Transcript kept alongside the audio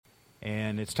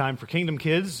And it's time for Kingdom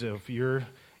Kids. If you're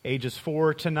ages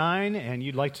 4 to 9 and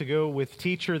you'd like to go with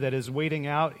teacher that is waiting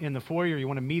out in the foyer, you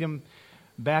want to meet him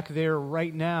back there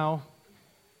right now.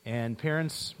 And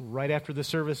parents, right after the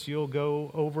service, you'll go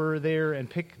over there and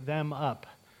pick them up.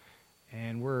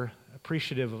 And we're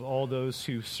appreciative of all those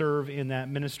who serve in that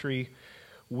ministry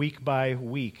week by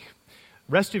week.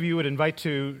 The rest of you would invite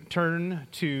to turn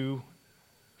to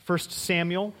 1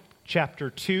 Samuel chapter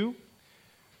 2.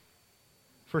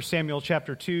 1 Samuel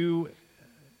chapter 2,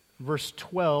 verse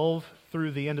 12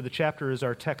 through the end of the chapter is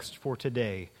our text for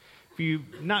today. If you're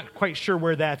not quite sure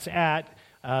where that's at,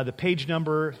 the page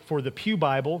number for the Pew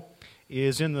Bible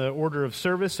is in the order of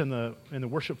service in the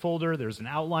worship folder. There's an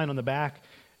outline on the back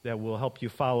that will help you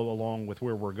follow along with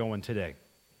where we're going today.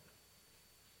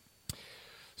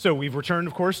 So we've returned,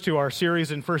 of course, to our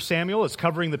series in 1 Samuel. It's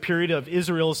covering the period of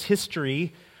Israel's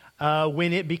history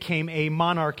when it became a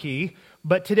monarchy.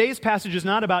 But today's passage is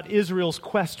not about Israel's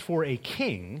quest for a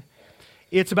king.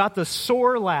 It's about the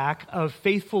sore lack of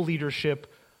faithful leadership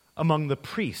among the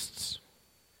priests.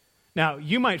 Now,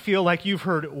 you might feel like you've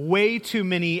heard way too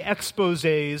many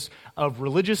exposés of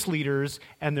religious leaders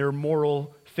and their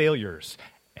moral failures.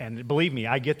 And believe me,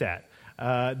 I get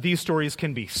that. These stories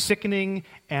can be sickening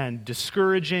and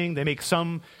discouraging. They make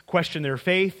some question their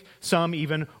faith, some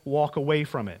even walk away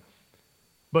from it.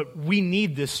 But we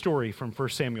need this story from 1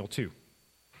 Samuel 2.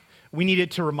 We need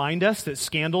it to remind us that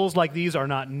scandals like these are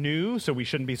not new, so we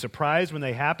shouldn't be surprised when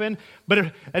they happen. But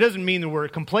it doesn't mean that we're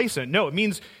complacent. No, it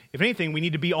means, if anything, we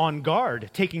need to be on guard,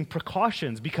 taking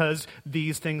precautions because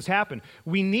these things happen.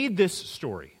 We need this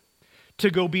story to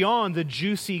go beyond the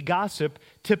juicy gossip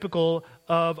typical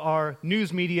of our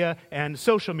news media and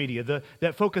social media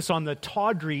that focus on the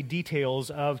tawdry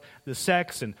details of the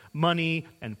sex and money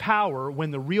and power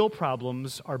when the real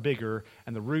problems are bigger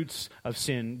and the roots of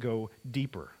sin go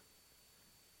deeper.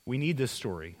 We need this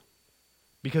story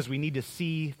because we need to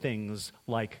see things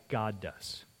like God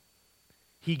does.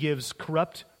 He gives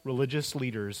corrupt religious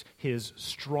leaders his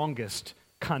strongest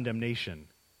condemnation.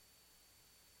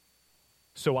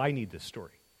 So I need this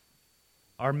story.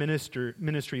 Our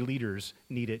ministry leaders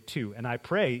need it too. And I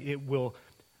pray it will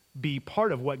be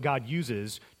part of what God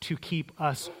uses to keep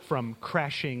us from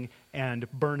crashing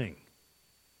and burning.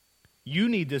 You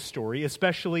need this story,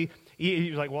 especially,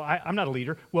 you're like, well, I'm not a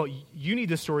leader. Well, you need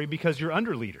this story because you're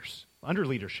under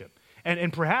leadership.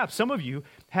 And perhaps some of you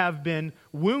have been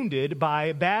wounded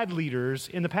by bad leaders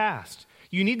in the past.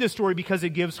 You need this story because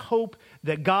it gives hope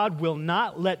that God will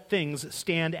not let things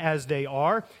stand as they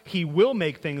are. He will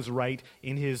make things right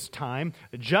in His time.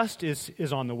 Justice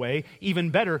is on the way.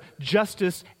 Even better,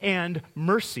 justice and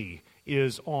mercy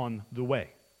is on the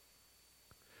way.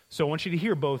 So I want you to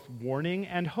hear both warning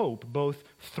and hope, both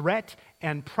threat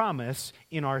and promise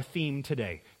in our theme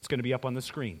today. It's going to be up on the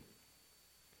screen.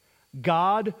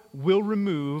 God will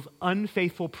remove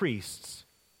unfaithful priests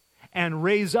and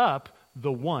raise up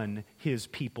the one His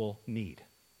people need.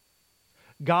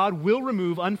 God will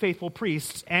remove unfaithful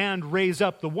priests and raise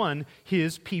up the one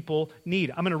His people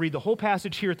need. I'm going to read the whole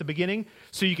passage here at the beginning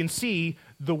so you can see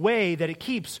the way that it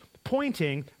keeps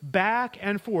pointing back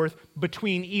and forth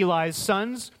between Eli's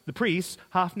sons, the priests,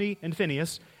 Hophni and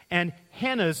Phinehas, and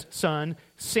Hannah's son,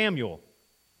 Samuel.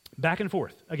 Back and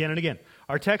forth, again and again.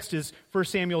 Our text is 1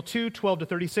 Samuel 2, 12 to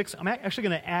 36. I'm actually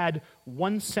going to add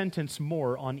one sentence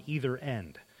more on either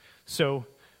end. So,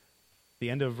 the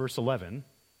end of verse 11,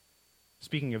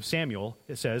 speaking of Samuel,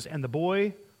 it says, "And the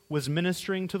boy was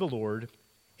ministering to the Lord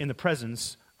in the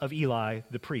presence of Eli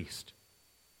the priest.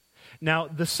 Now,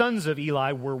 the sons of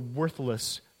Eli were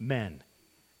worthless men.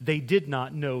 They did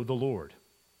not know the Lord.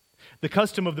 The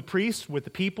custom of the priest with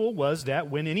the people was that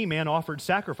when any man offered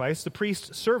sacrifice, the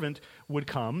priest's servant would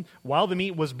come while the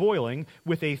meat was boiling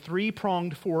with a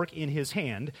 3-pronged fork in his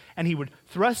hand, and he would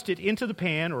thrust it into the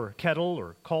pan or kettle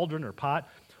or cauldron or pot.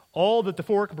 All that the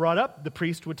fork brought up, the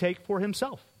priest would take for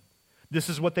himself. This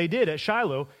is what they did at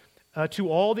Shiloh to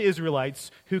all the Israelites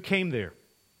who came there.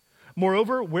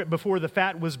 Moreover, before the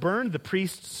fat was burned, the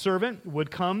priest's servant would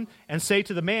come and say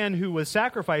to the man who was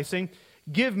sacrificing,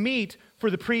 'Give meat for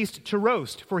the priest to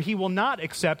roast, for he will not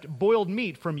accept boiled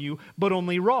meat from you, but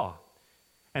only raw.'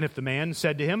 And if the man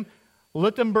said to him,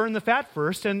 'Let them burn the fat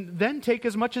first, and then take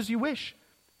as much as you wish,'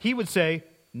 he would say,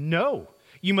 'No,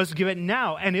 you must give it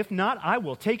now, and if not, I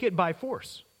will take it by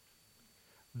force.'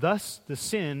 Thus the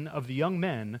sin of the young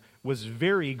men was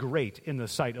very great in the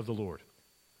sight of the Lord.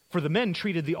 For the men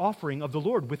treated the offering of the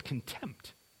Lord with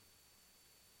contempt.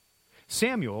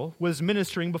 Samuel was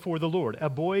ministering before the Lord, a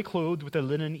boy clothed with a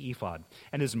linen ephod,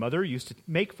 and his mother used to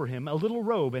make for him a little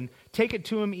robe and take it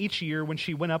to him each year when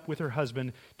she went up with her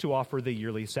husband to offer the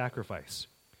yearly sacrifice.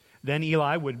 Then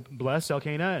Eli would bless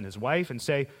Elkanah and his wife and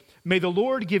say, "May the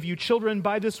Lord give you children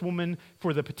by this woman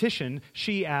for the petition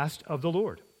she asked of the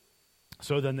Lord."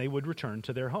 So then they would return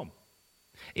to their home.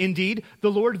 Indeed,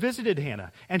 the Lord visited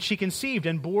Hannah, and she conceived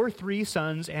and bore 3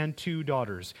 sons and 2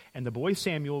 daughters. And the boy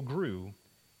Samuel grew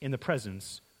in the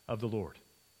presence of the Lord.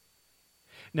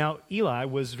 Now Eli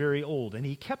was very old, and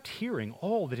he kept hearing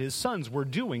all that his sons were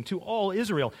doing to all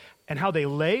Israel, and how they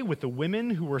lay with the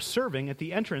women who were serving at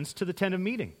the entrance to the tent of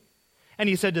meeting. And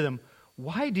he said to them,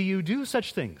 "Why do you do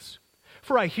such things?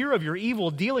 For I hear of your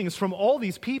evil dealings from all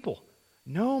these people.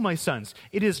 No, my sons,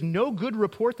 it is no good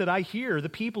report that I hear the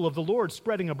people of the Lord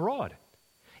spreading abroad.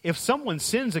 If someone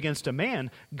sins against a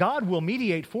man, God will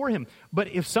mediate for him. But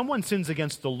if someone sins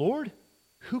against the Lord,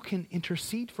 who can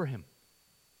intercede for him?"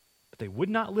 But they would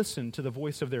not listen to the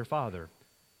voice of their father,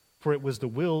 for it was the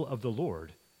will of the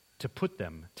Lord to put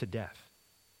them to death.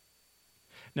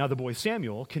 Now the boy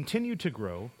Samuel continued to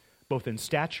grow, both in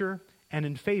stature and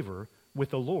in favor with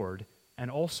the Lord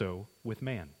and also with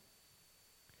man.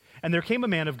 And there came a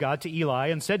man of God to Eli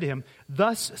and said to him,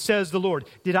 "Thus says the Lord,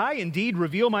 did I indeed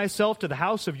reveal myself to the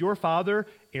house of your father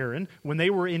Aaron when they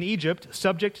were in Egypt,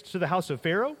 subject to the house of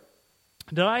Pharaoh?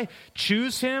 Did I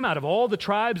choose him out of all the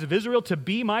tribes of Israel to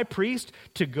be my priest,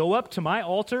 to go up to my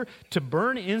altar, to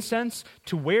burn incense,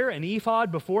 to wear an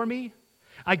ephod before me?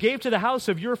 I gave to the house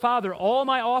of your father all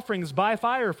my offerings by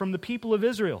fire from the people of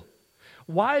Israel.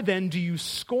 Why then do you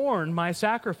scorn my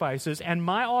sacrifices and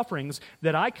my offerings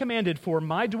that I commanded for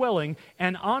my dwelling,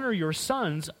 and honor your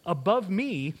sons above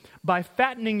me by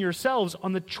fattening yourselves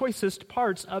on the choicest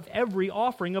parts of every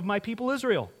offering of my people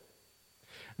Israel?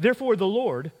 Therefore the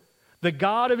Lord, the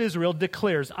God of Israel,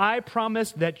 declares, I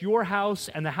promised that your house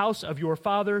and the house of your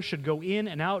father should go in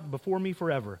and out before me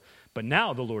forever. But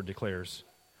now the Lord declares,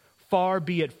 far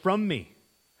be it from me.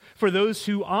 For those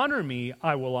who honor me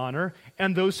I will honor,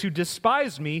 and those who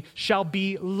despise me shall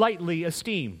be lightly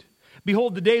esteemed.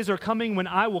 Behold, the days are coming when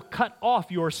I will cut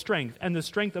off your strength and the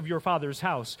strength of your father's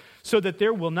house, so that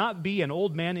there will not be an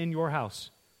old man in your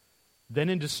house. Then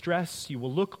in distress you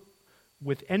will look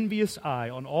with envious eye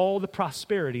on all the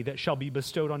prosperity that shall be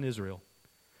bestowed on Israel.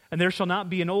 And there shall not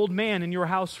be an old man in your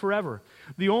house forever.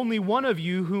 The only one of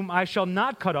you whom I shall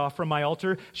not cut off from my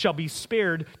altar shall be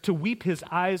spared to weep his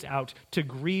eyes out, to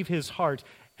grieve his heart,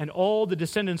 and all the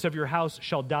descendants of your house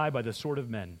shall die by the sword of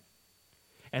men.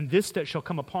 And this that shall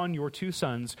come upon your 2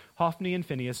 sons, Hophni and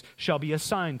Phinehas, shall be a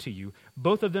sign to you.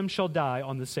 Both of them shall die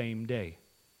on the same day.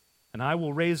 And I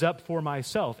will raise up for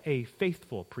myself a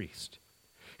faithful priest,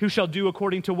 who shall do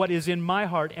according to what is in my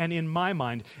heart and in my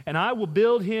mind. And I will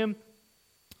build him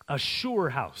a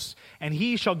sure house, and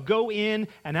he shall go in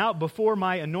and out before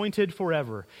my anointed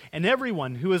forever. And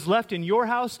everyone who is left in your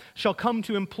house shall come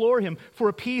to implore him for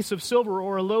a piece of silver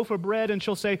or a loaf of bread, and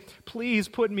shall say, please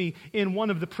put me in one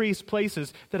of the priest's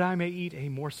places, that I may eat a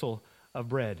morsel of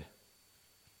bread.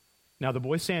 Now the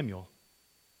boy Samuel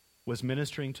was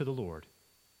ministering to the Lord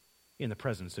in the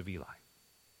presence of Eli.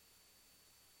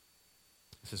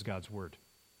 This is God's word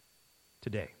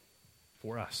today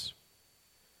for us.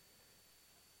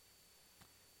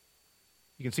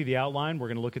 You can see the outline. We're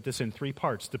going to look at this in 3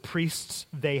 parts. The priests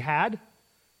they had,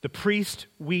 the priest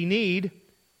we need,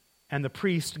 and the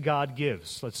priest God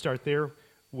gives. Let's start there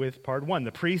with part 1.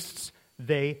 The priests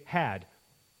they had.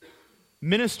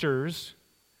 Ministers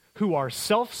who are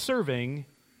self-serving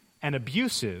and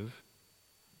abusive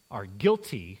are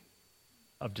guilty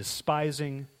of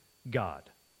despising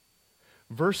God.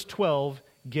 Verse 12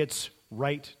 gets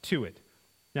right to it.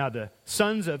 Now, the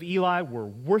sons of Eli were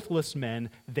worthless men.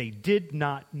 They did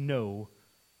not know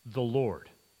the Lord.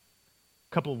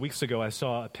 A couple of weeks ago, I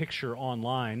saw a picture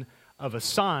online of a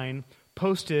sign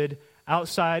posted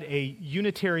outside a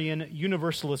Unitarian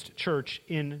Universalist church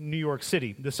in New York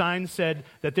City. The sign said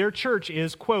that their church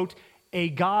is, quote, a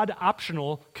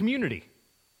God-optional community.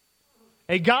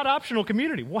 A God-optional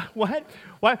community. What?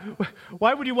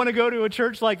 Why would you want to go to a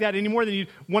church like that any more than you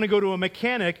want to go to a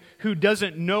mechanic who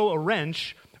doesn't know a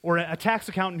wrench, or a tax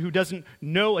accountant who doesn't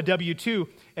know a W-2?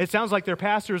 It sounds like their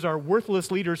pastors are worthless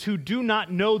leaders who do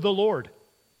not know the Lord.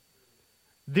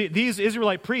 These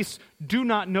Israelite priests do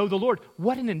not know the Lord.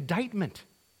 What an indictment.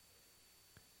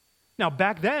 Now,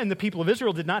 back then, the people of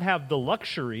Israel did not have the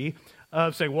luxury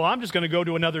of saying, well, I'm just going to go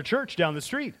to another church down the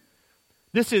street.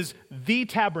 This is the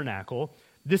tabernacle.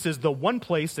 This is the one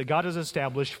place that God has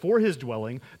established for his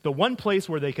dwelling, the one place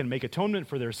where they can make atonement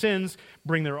for their sins,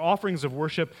 bring their offerings of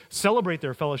worship, celebrate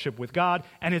their fellowship with God,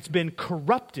 and it's been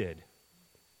corrupted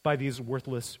by these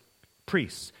worthless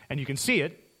priests. And you can see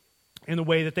it in the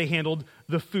way that they handled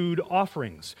the food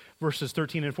offerings. Verses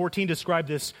 13 and 14 describe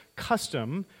this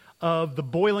custom of the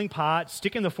boiling pot,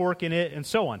 sticking the fork in it, and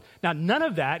so on. Now, none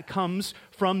of that comes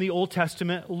from the Old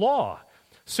Testament law.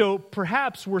 So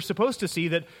perhaps we're supposed to see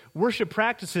that worship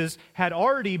practices had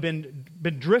already been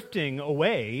drifting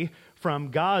away from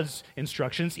God's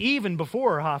instructions, even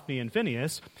before Hophni and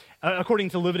Phinehas. According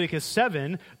to Leviticus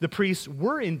 7, the priests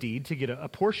were indeed to get a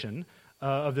portion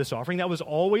of this offering. That was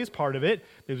always part of it.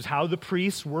 It was how the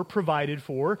priests were provided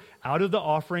for out of the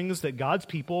offerings that God's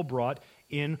people brought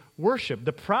in worship.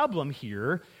 The problem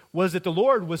here was that the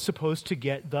Lord was supposed to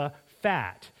get the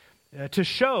fat, to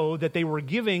show that they were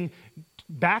giving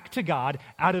back to God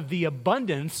out of the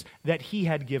abundance that he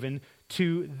had given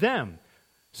to them.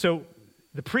 So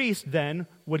the priest then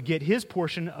would get his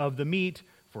portion of the meat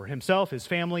for himself, his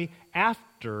family,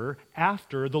 after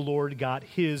the Lord got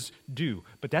his due.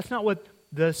 But that's not what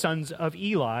the sons of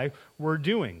Eli were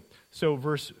doing. So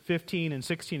verse 15 and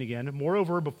 16 again,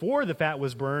 moreover, before the fat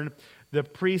was burned, the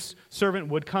priest's servant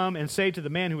would come and say to the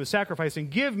man who was sacrificing,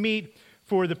 give meat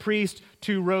for the priest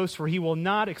to roast, for he will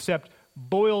not accept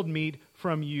boiled meat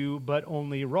from you, but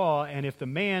only raw. And if the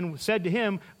man said to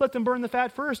him, let them burn the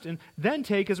fat first, and then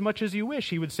take as much as you wish,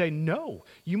 he would say, no,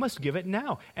 you must give it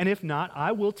now. And if not,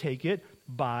 I will take it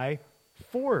by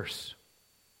force.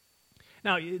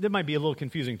 Now, that might be a little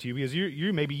confusing to you because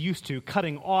you may be used to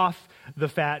cutting off the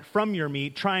fat from your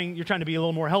meat, you're trying to be a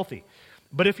little more healthy.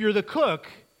 But if you're the cook,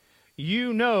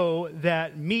 you know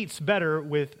that meat's better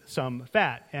with some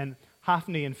fat. And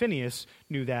Hophni and Phinehas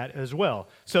knew that as well.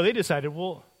 So they decided,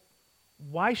 well,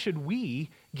 why should we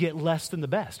get less than the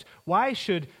best? Why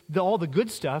should all the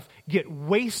good stuff get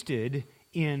wasted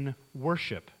in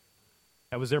worship?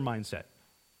 That was their mindset.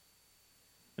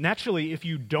 Naturally, if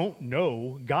you don't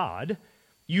know God,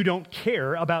 you don't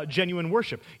care about genuine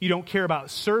worship. You don't care about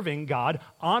serving God,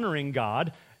 honoring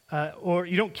God, or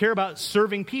you don't care about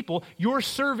serving people. You're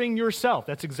serving yourself.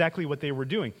 That's exactly what they were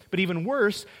doing. But even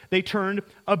worse, they turned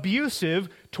abusive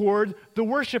toward the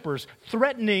worshipers,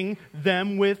 threatening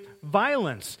them with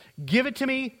violence. Give it to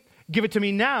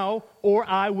me now, or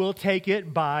I will take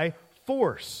it by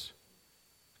force.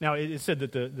 Now, it said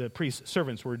that the priest's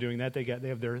servants were doing that. They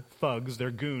have their thugs, their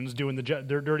goons, doing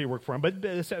their dirty work for them. But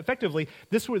effectively,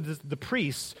 this was the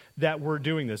priests that were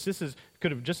doing this.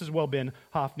 Could have just as well been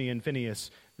Hophni and Phinehas.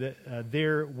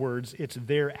 Their words, it's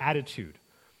their attitude.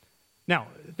 Now,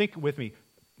 think with me.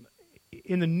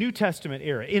 In the New Testament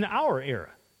era, in our era,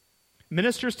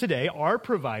 ministers today are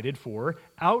provided for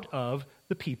out of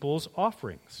the people's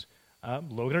offerings.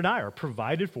 Logan and I are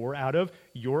provided for out of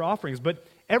your offerings. But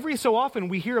every so often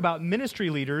we hear about ministry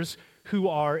leaders who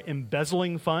are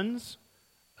embezzling funds,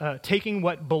 taking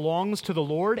what belongs to the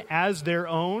Lord as their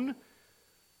own.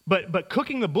 But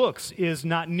cooking the books is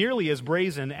not nearly as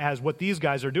brazen as what these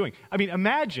guys are doing. I mean,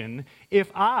 imagine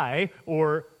if I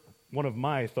or one of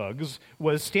my thugs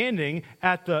was standing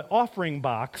at the offering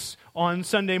box on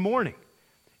Sunday morning.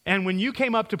 And when you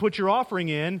came up to put your offering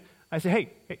in, I say,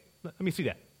 hey, let me see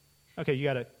that. Okay, you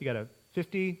got a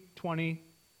 50, 20,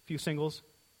 few singles.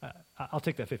 I'll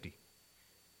take that 50.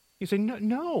 You say,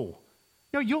 no,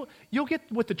 you'll get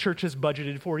what the church has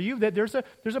budgeted for you. That there's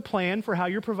a plan for how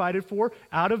you're provided for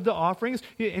out of the offerings.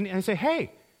 And I say,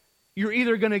 hey, you're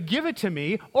either going to give it to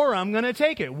me or I'm going to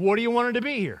take it. What do you want it to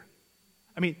be here?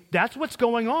 I mean, that's what's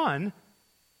going on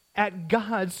at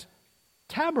God's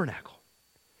tabernacle.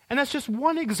 And that's just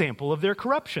one example of their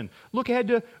corruption. Look ahead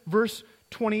to verse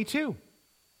 22.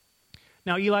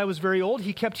 Now Eli was very old.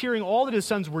 He kept hearing all that his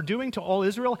sons were doing to all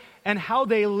Israel and how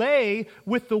they lay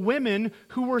with the women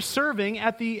who were serving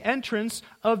at the entrance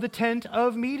of the tent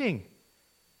of meeting.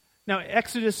 Now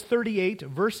Exodus 38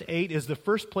 verse 8 is the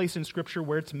first place in Scripture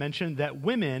where it's mentioned that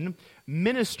women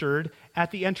ministered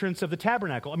at the entrance of the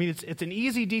tabernacle. I mean, it's an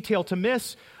easy detail to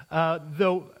miss,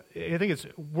 though I think it's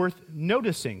worth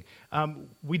noticing.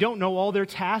 We don't know all their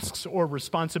tasks or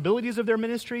responsibilities of their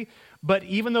ministry, but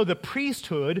even though the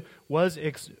priesthood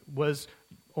was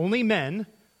only men,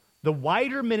 the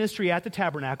wider ministry at the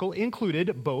tabernacle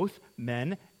included both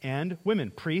men and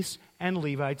women, priests and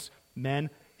Levites, men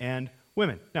and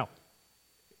women. Now,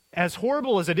 as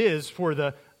horrible as it is for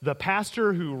the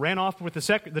pastor who ran off with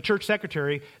the church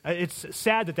secretary, it's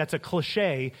sad that that's a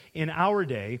cliche in our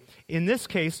day. In this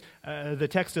case, the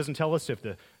text doesn't tell us if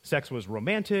the sex was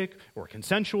romantic or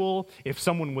consensual, if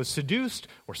someone was seduced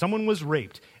or someone was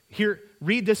raped. Here,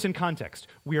 read this in context.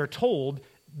 We are told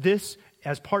this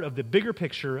as part of the bigger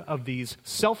picture of these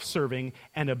self-serving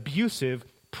and abusive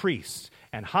priests.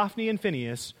 And Hophni and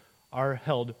Phinehas are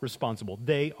held responsible.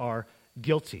 They are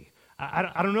guilty.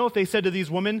 I don't know if they said to these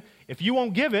women, if you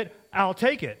won't give it, I'll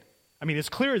take it. I mean, it's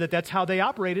clear that that's how they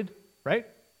operated, right?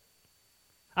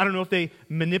 I don't know if they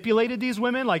manipulated these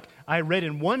women. Like I read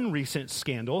in one recent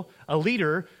scandal, a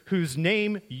leader whose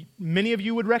name many of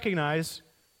you would recognize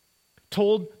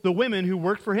told the women who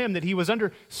worked for him that he was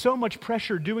under so much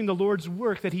pressure doing the Lord's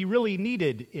work that he really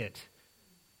needed it.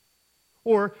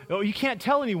 Or, you can't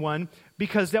tell anyone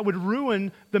because that would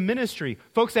ruin the ministry.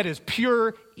 Folks, that is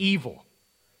pure evil.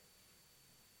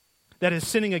 That is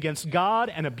sinning against God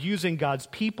and abusing God's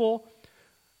people.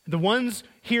 The ones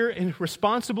here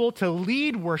responsible to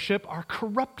lead worship are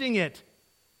corrupting it.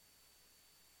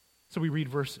 So we read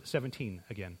verse 17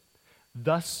 again.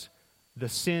 Thus, the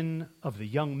sin of the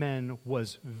young men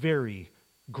was very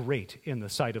great in the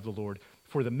sight of the Lord,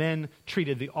 for the men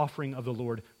treated the offering of the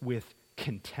Lord with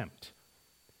contempt.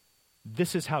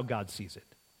 This is how God sees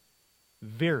it.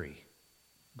 Very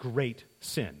great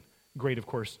sin. Great, of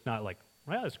course, not like,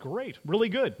 well, it's great, really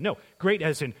good. No, great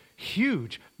as in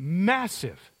huge,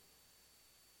 massive,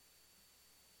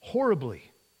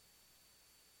 horribly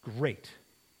great.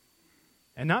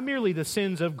 And not merely the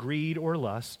sins of greed or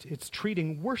lust, it's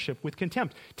treating worship with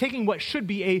contempt. Taking what should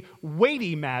be a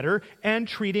weighty matter and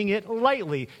treating it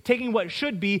lightly. Taking what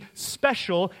should be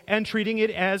special and treating it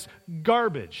as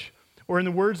garbage. Or in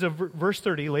the words of verse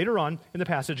 30, later on in the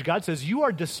passage, God says, you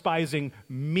are despising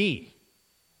me.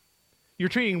 You're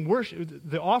treating worship,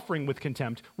 the offering with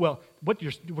contempt. Well, what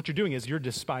you're doing is you're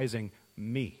despising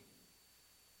me.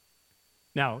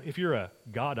 Now, if you're a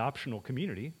God-optional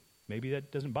community, maybe that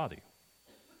doesn't bother you.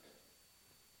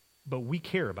 But we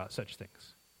care about such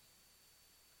things.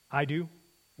 I do.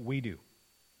 We do.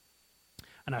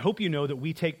 And I hope you know that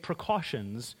we take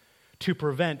precautions to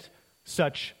prevent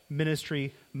such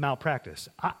ministry malpractice.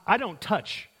 I don't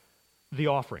touch the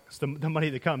offerings, the money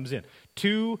that comes in.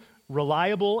 Two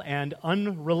reliable and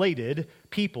unrelated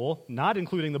people, not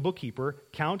including the bookkeeper,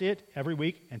 count it every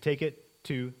week and take it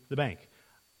to the bank.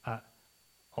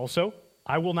 Also,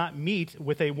 I will not meet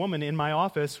with a woman in my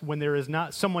office when there is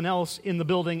not someone else in the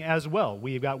building as well.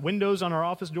 We've got windows on our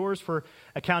office doors for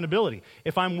accountability.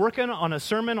 If I'm working on a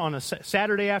sermon on a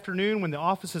Saturday afternoon when the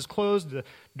office is closed, the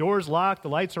door's locked, the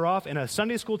lights are off, and a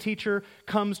Sunday school teacher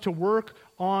comes to work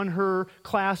on her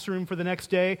classroom for the next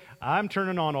day, I'm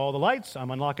turning on all the lights, I'm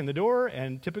unlocking the door,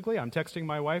 and typically I'm texting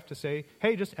my wife to say,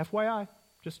 hey, just FYI,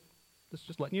 just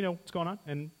letting you know what's going on.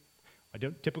 And I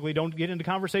typically don't get into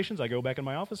conversations. I go back in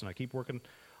my office and I keep working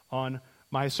on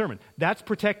my sermon. That's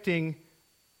protecting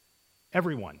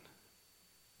everyone.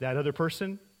 That other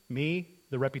person, me,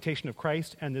 the reputation of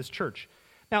Christ, and this church.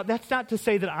 Now, that's not to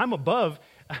say that I'm above.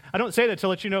 I don't say that to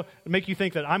let you know, make you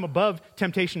think that I'm above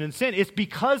temptation and sin. It's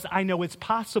because I know it's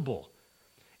possible.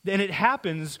 And it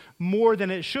happens more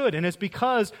than it should. And it's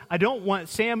because I don't want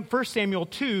 1 Samuel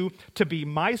 2 to be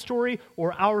my story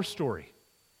or our story.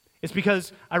 It's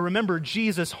because I remember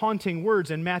Jesus' haunting words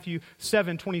in Matthew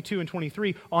 7, 22 and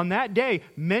 23. On that day,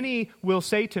 many will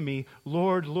say to me,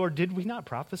 Lord, Lord, did we not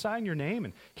prophesy in your name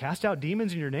and cast out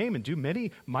demons in your name and do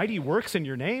many mighty works in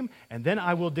your name? And then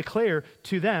I will declare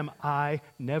to them, I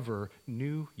never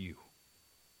knew you.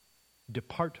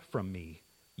 Depart from me,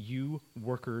 you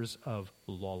workers of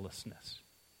lawlessness.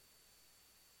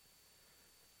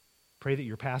 Pray that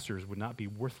your pastors would not be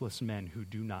worthless men who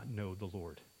do not know the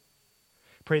Lord.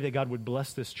 Pray that God would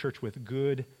bless this church with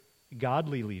good,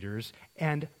 godly leaders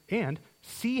and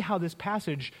see how this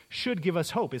passage should give us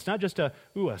hope. It's not just a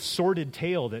sordid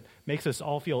tale that makes us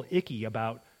all feel icky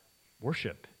about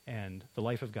worship and the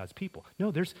life of God's people.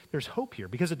 No, there's hope here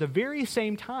because at the very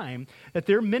same time that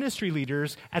their ministry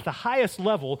leaders at the highest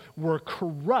level were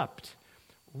corrupt,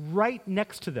 right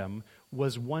next to them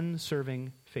was one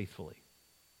serving faithfully,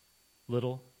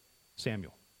 little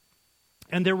Samuel.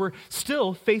 And there were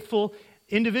still faithful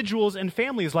individuals and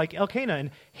families like Elkanah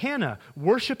and Hannah,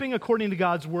 worshiping according to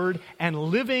God's word and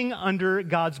living under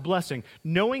God's blessing.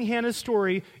 Knowing Hannah's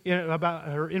story about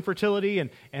her infertility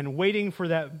and waiting for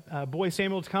that boy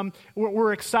Samuel to come,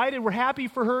 we're excited, we're happy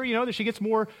for her, that she gets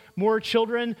more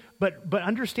children, but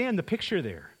understand the picture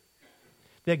there.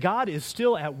 That God is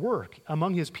still at work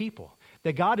among his people.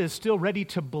 That God is still ready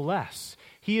to bless.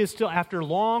 He is still, after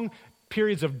long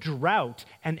periods of drought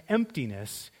and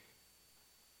emptiness,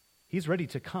 he's ready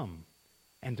to come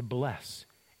and to bless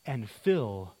and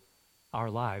fill our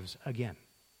lives again.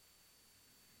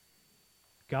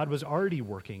 God was already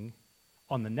working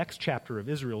on the next chapter of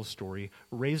Israel's story,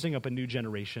 raising up a new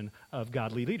generation of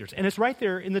godly leaders. And it's right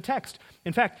there in the text.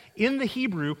 In fact, in the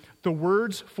Hebrew, the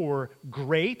words for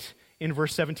great in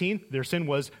verse 17, their sin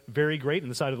was very great in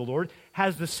the sight of the Lord,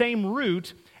 has the same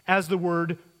root as the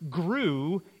word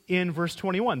grew in verse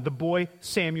 21. The boy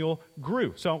Samuel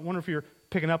grew. So I wonder if you're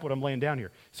picking up what I'm laying down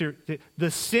here. So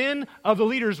the sin of the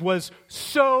leaders was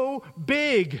so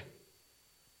big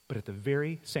But at the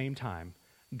very same time,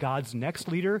 God's next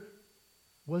leader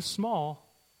was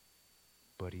small,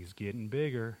 but he's getting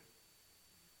bigger.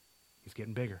 He's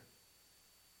getting bigger.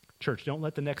 Church, don't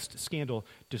let the next scandal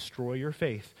destroy your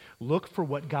faith. Look for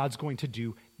what God's going to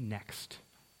do next.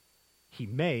 He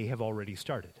may have already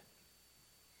started.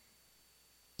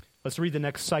 Let's read the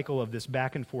next cycle of this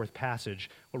back and forth passage.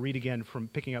 We'll read again from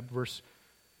picking up verse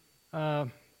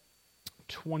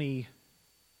 22.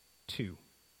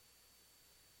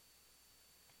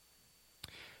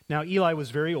 Now Eli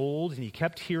was very old, and he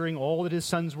kept hearing all that his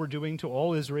sons were doing to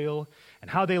all Israel, and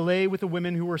how they lay with the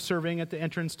women who were serving at the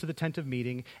entrance to the tent of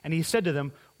meeting. And he said to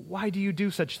them, "Why do you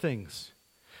do such things?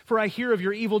 For I hear of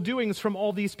your evil doings from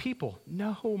all these people.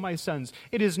 No, my sons,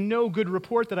 it is no good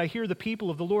report that I hear the people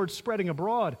of the Lord spreading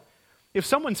abroad. If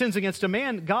someone sins against a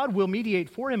man, God will mediate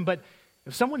for him, but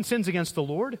if someone sins against the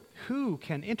Lord, who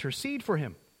can intercede for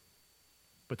him?"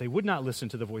 But they would not listen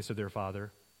to the voice of their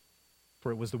father,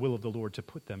 for it was the will of the Lord to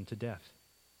put them to death.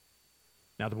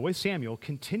 Now the boy Samuel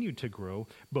continued to grow,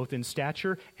 both in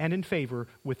stature and in favor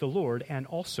with the Lord and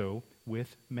also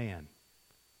with man.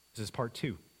 This is part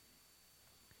 2.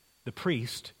 The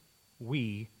priest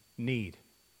we need.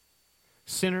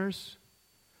 Sinners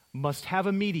must have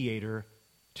a mediator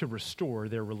to restore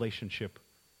their relationship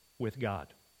with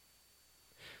God.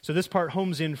 So this part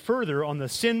homes in further on the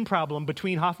sin problem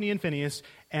between Hophni and Phinehas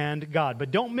and God. But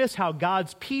don't miss how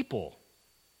God's people,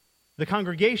 the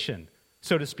congregation,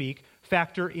 so to speak,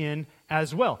 factor in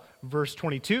as well. Verse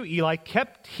 22, Eli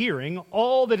kept hearing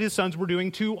all that his sons were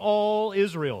doing to all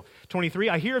Israel. 23,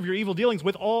 I hear of your evil dealings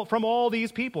from all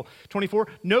these people. 24,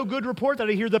 no good report that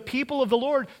I hear the people of the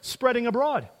Lord spreading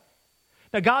abroad.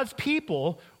 Now, God's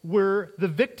people were the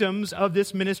victims of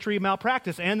this ministry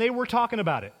malpractice, and they were talking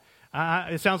about it.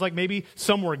 It sounds like maybe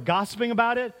some were gossiping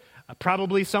about it.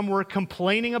 Probably some were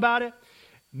complaining about it.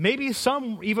 Maybe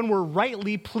some even were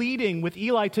rightly pleading with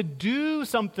Eli to do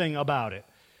something about it.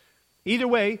 Either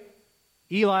way,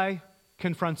 Eli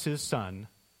confronts his son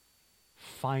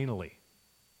finally.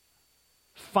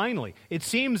 Finally. It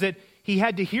seems that he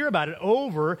had to hear about it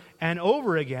over and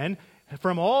over again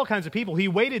from all kinds of people. He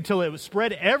waited till it was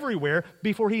spread everywhere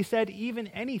before he said even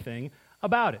anything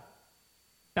about it.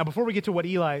 Now, before we get to what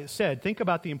Eli said, think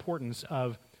about the importance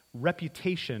of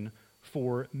reputation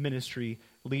for ministry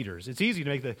leaders. It's easy to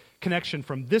make the connection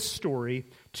from this story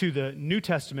to the New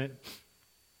Testament,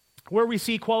 where we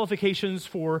see qualifications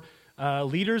for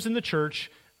leaders in the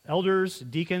church, elders,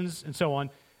 deacons, and so on,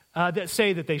 that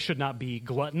say that they should not be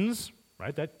gluttons,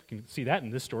 right? You can see that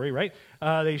in this story, right?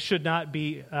 They should not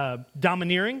be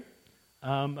domineering,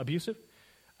 abusive.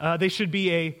 They should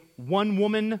be a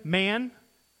one-woman man,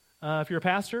 if you're a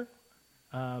pastor.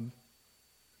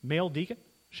 Male deacon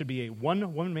should be a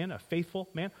one-woman man, a faithful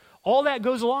man. All that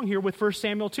goes along here with 1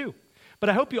 Samuel 2. But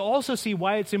I hope you also see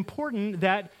why it's important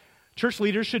that church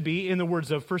leaders should be, in the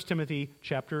words of 1 Timothy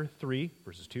chapter 3,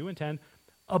 verses 2 and 10,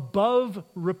 above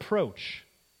reproach.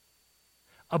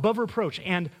 Above reproach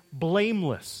and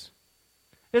blameless.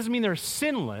 It doesn't mean they're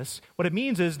sinless. What it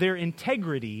means is their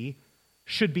integrity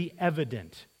should be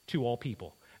evident to all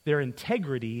people. Their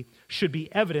integrity should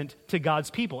be evident to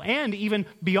God's people, and even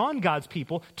beyond God's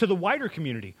people, to the wider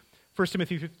community. 1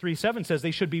 Timothy 3:7 says they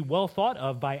should be well thought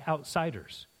of by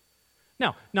outsiders.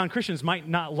 Now, non-Christians might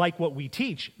not like what we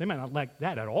teach. They might not like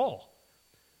that at all.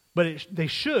 But they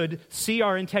should see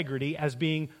our integrity as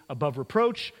being above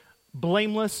reproach,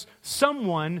 blameless,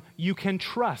 someone you can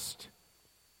trust.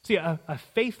 See, a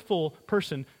faithful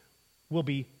person will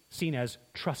be seen as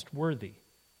trustworthy.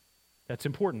 That's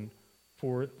important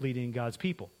for leading God's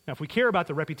people. Now, if we care about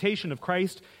the reputation of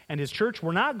Christ and his church,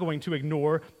 we're not going to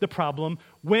ignore the problem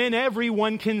when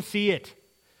everyone can see it.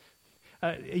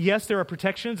 Yes, there are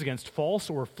protections against false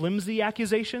or flimsy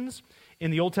accusations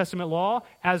in the Old Testament law,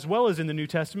 as well as in the New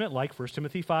Testament, like 1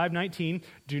 Timothy 5:19,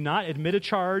 do not admit a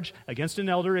charge against an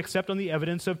elder except on the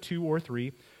evidence of 2 or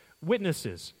 3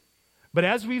 witnesses. But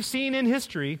as we've seen in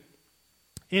history,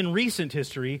 in recent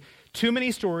history, too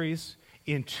many stories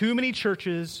in too many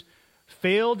churches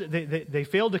they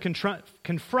failed to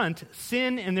confront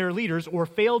sin in their leaders, or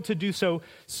failed to do so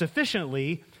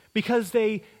sufficiently because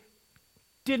they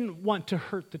didn't want to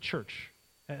hurt the church.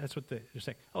 That's what they're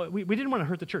saying. Oh, we didn't want to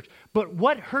hurt the church. But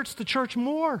what hurts the church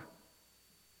more?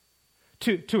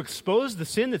 To expose the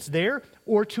sin that's there,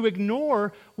 or to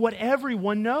ignore what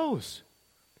everyone knows?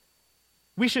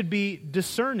 We should be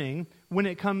discerning when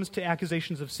it comes to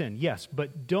accusations of sin, yes,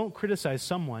 but don't criticize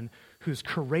someone who's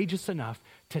courageous enough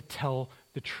to tell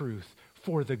the truth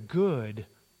for the good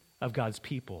of God's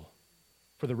people,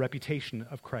 for the reputation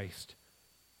of Christ.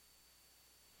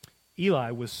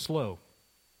 Eli was slow.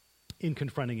 in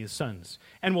confronting his sons.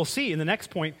 And we'll see in the next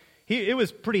point, it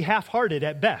was pretty half-hearted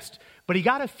at best, but he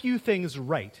got a few things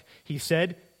right. He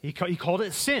said, he called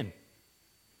it sin.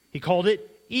 He called it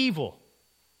evil.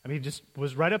 I mean, he just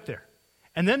was right up there.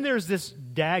 And then there's this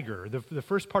dagger, the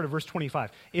first part of verse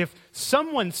 25. If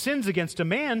someone sins against a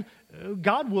man,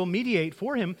 God will mediate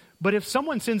for him. But if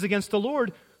someone sins against the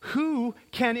Lord, who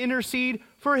can intercede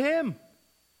for him?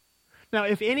 Now,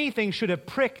 if anything should have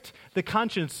pricked the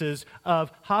consciences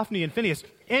of Hophni and Phinehas,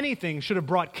 anything should have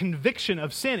brought conviction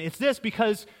of sin, it's this,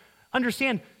 because,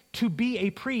 understand, to be a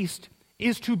priest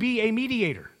is to be a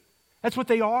mediator. That's what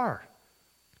they are.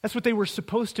 That's what they were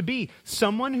supposed to be.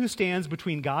 Someone who stands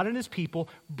between God and his people,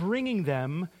 bringing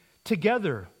them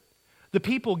together. The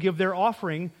people give their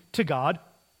offering to God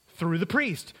through the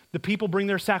priest. The people bring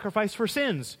their sacrifice for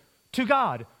sins to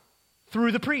God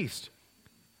through the priest.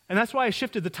 And that's why I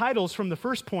shifted the titles from the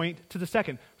first point to the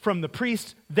second. From the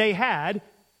priest they had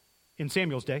in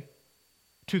Samuel's day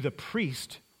to the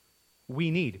priest we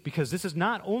need. Because this is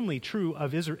not only true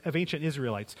of ancient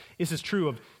Israelites. This is true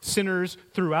of sinners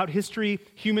throughout history,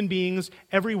 human beings,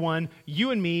 everyone,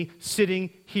 you and me sitting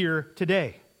here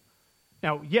today.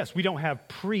 Now, yes, we don't have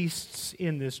priests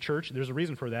in this church. There's a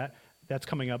reason for that. That's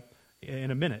coming up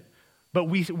in a minute. But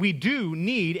we do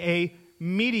need a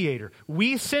mediator.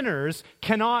 We sinners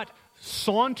cannot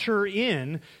saunter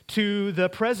in to the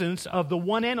presence of the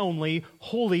one and only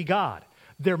holy God.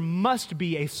 There must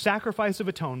be a sacrifice of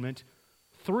atonement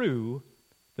through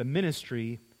the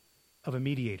ministry of a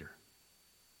mediator.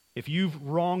 If you've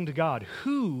wronged God,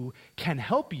 who can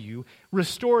help you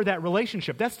restore that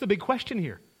relationship? That's the big question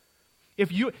here.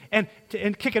 If you and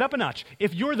kick it up a notch,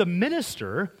 if you're the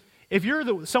minister, if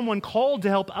you're someone called to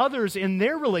help others in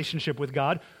their relationship with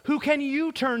God, who can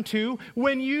you turn to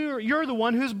when you're the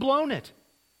one who's blown it?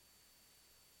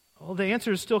 Well, the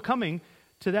answer is still coming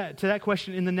to that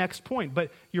question in the next point.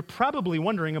 But you're probably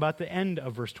wondering about the end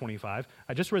of verse 25.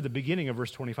 I just read the beginning of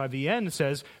verse 25. The end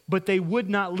says, "But they would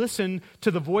not listen to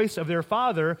the voice of their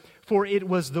father, for it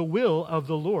was the will of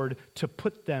the Lord to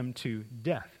put them to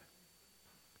death."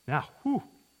 Now,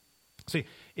 see,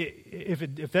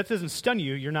 if that doesn't stun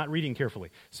you, you're not reading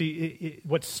carefully. See,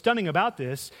 what's stunning about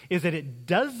this is that it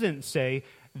doesn't say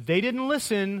they didn't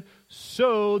listen,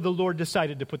 so the Lord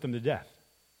decided to put them to death.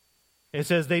 It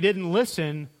says they didn't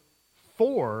listen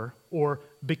for or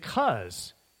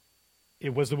because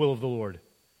it was the will of the Lord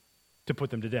to put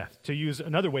them to death. To use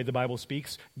another way the Bible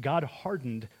speaks, God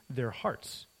hardened their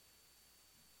hearts.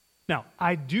 Now,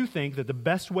 I do think that the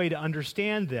best way to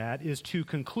understand that is to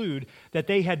conclude that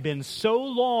they had been so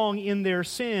long in their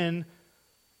sin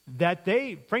that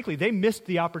they missed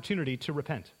the opportunity to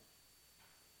repent.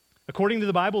 According to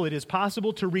the Bible, it is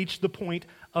possible to reach the point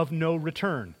of no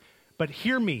return. But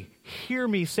hear me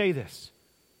say this.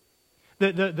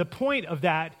 The point of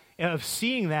that, of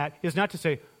seeing that, is not to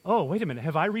say, oh, wait a minute,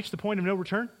 have I reached the point of no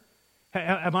return?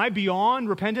 Am I beyond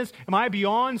repentance? Am I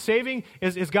beyond saving?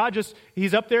 Is God just,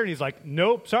 he's up there and he's like,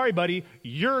 nope, sorry, buddy,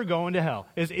 you're going to hell.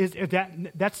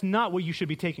 That's not what you should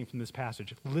be taking from this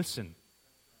passage. Listen.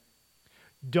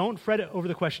 Don't fret over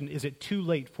the question, is it too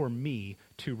late for me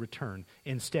to return?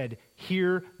 Instead,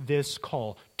 hear this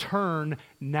call. Turn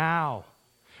now.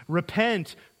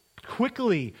 Repent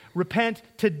quickly. Repent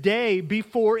today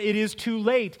before it is too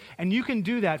late. And you can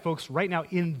do that, folks, right now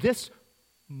in this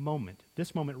moment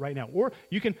right now. Or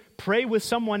you can pray with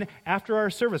someone after our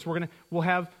service. We'll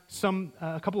have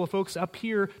a couple of folks up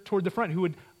here toward the front who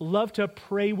would love to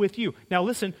pray with you. Now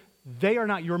listen, they are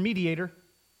not your mediator,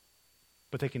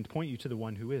 but they can point you to the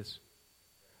one who is.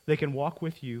 They can walk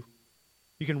with you.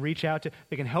 You can reach out to,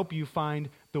 they can help you find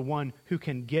the one who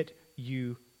can get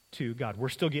you to God. We're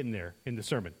still getting there in the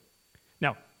sermon.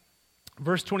 Now,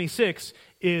 verse 26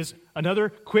 is another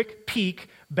quick peek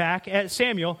back at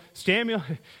Samuel.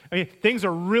 Things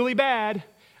are really bad.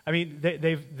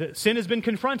 The sin has been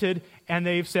confronted, and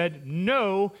they've said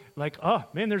no, like, oh,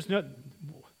 man, there's no,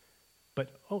 but,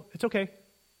 oh, it's okay.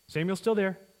 Samuel's still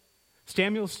there.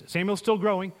 Samuel's still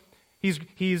growing. He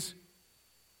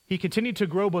continued to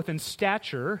grow both in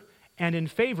stature and in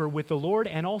favor with the Lord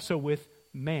and also with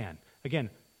man. Again,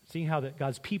 seeing how that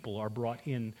God's people are brought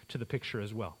into the picture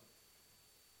as well.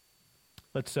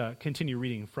 Let's continue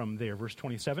reading from there, verse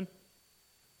 27.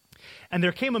 And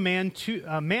there came a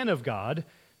man of God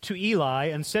to Eli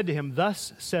and said to him,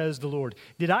 "Thus says the Lord,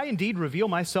 did I indeed reveal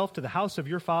myself to the house of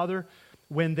your father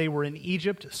when they were in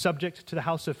Egypt, subject to the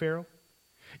house of Pharaoh?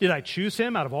 Did I choose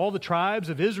him out of all the tribes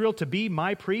of Israel to be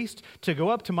my priest, to go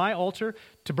up to my altar,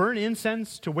 to burn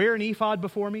incense, to wear an ephod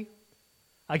before me?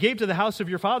 I gave to the house of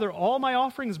your father all my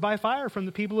offerings by fire from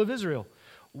the people of Israel.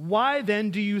 Why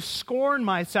then do you scorn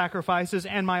my sacrifices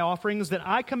and my offerings that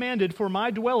I commanded for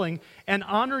my dwelling, and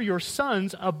honor your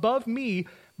sons above me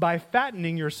by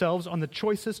fattening yourselves on the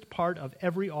choicest part of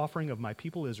every offering of my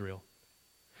people Israel?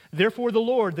 Therefore the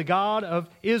Lord, the God of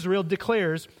Israel,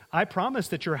 declares, I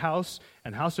promised that your house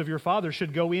and house of your father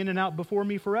should go in and out before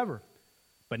me forever.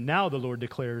 But now the Lord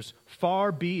declares,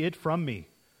 far be it from me.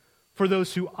 For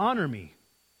those who honor me,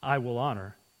 I will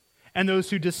honor, and those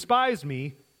who despise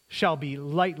me shall be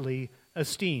lightly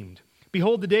esteemed.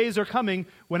 Behold, the days are coming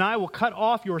when I will cut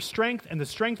off your strength and the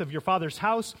strength of your father's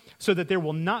house, so that there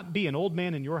will not be an old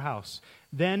man in your house.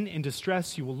 Then in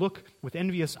distress you will look with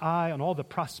envious eye on all the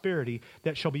prosperity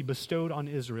that shall be bestowed on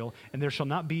Israel, and there shall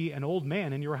not be an old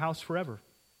man in your house forever.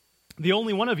 The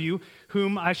only one of you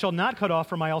whom I shall not cut off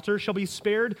from my altar shall be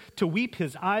spared to weep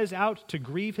his eyes out, to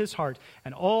grieve his heart,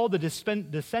 and all the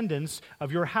descendants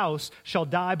of your house shall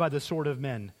die by the sword of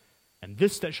men. And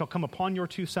this that shall come upon your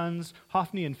two sons,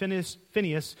 Hophni and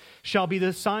Phinehas, shall be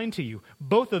the sign to you.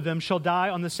 Both of them shall die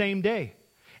on the same day.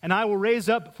 And I will raise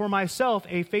up for myself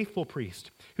a faithful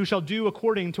priest, who shall do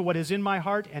according to what is in my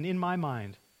heart and in my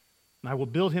mind. And I will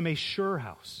build him a sure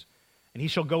house, and he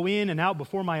shall go in and out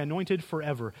before my anointed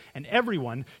forever. And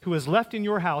everyone who is left in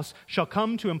your house shall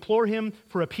come to implore him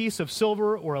for a piece of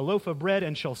silver or a loaf of bread,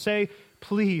 and shall say,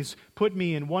 please put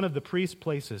me in one of the priest's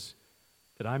places,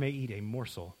 that I may eat a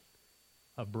morsel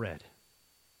of bread.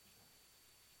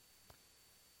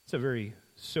 It's a very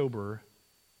sober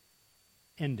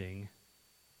ending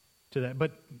to that,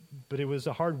 but it was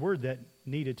a hard word that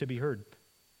needed to be heard. It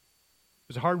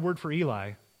was a hard word for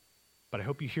Eli, but I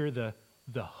hope you hear the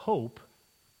hope.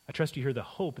 I trust you hear the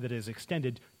hope that is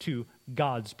extended to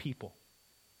God's people.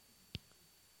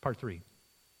 Part 3.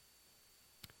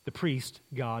 The priest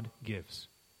God gives.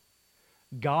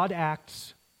 God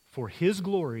acts for his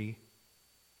glory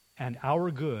and our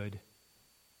good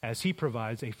as he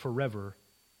provides a forever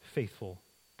faithful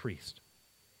priest.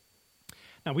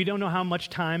 Now, we don't know how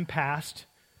much time passed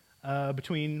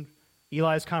between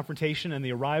Eli's confrontation and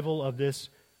the arrival of this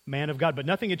man of God, but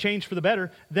nothing had changed for the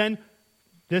better. Then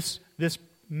this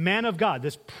man of God,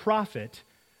 this prophet,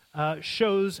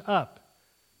 shows up.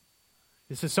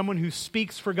 This is someone who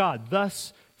speaks for God.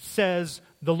 Thus says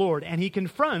the Lord. And he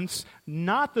confronts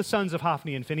not the sons of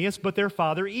Hophni and Phinehas, but their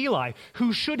father Eli,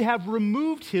 who should have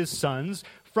removed his sons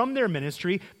from their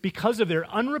ministry because of their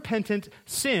unrepentant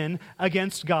sin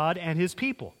against God and his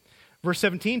people. Verse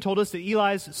 17 told us that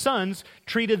Eli's sons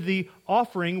treated the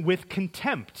offering with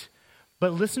contempt.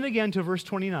 But listen again to verse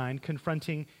 29,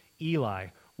 confronting Eli.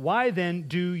 Why then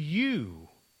do you,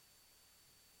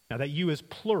 now that you is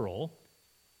plural,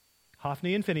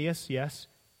 Hophni and Phinehas, yes,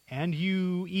 and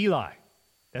you, Eli.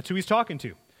 That's who he's talking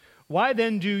to. Why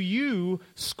then do you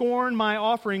scorn my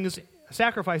offerings,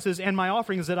 sacrifices, and my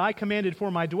offerings that I commanded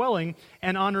for my dwelling,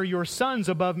 and honor your sons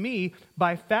above me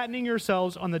by fattening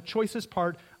yourselves on the choicest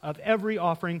part of every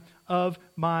offering of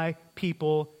my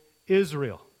people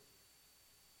Israel?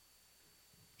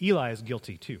 Eli is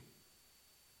guilty too.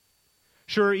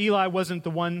 Sure, Eli wasn't the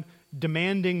one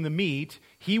demanding the meat.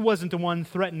 He wasn't the one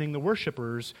threatening the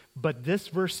worshipers, but this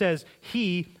verse says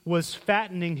he was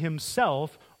fattening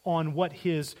himself on what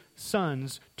his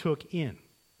sons took in.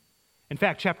 In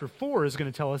fact, chapter 4 is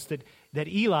going to tell us that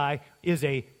Eli is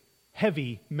a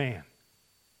heavy man.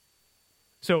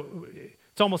 So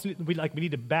it's almost, we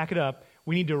need to back it up.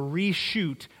 We need to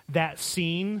reshoot that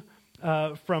scene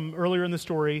from earlier in the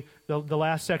story, the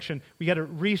last section. We got to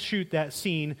reshoot that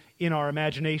scene in our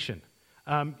imagination.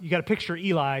 You got to picture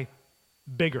Eli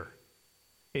bigger.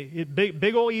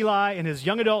 Big old Eli and his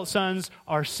young adult sons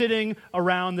are sitting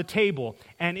around the table.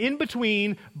 And in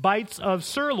between bites of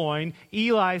sirloin,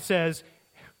 Eli says,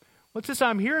 what's this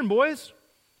I'm hearing, boys?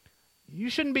 You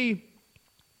shouldn't be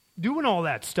doing all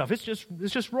that stuff. It's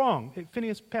just wrong. Hey,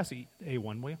 Phineas, pass the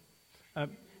A1, will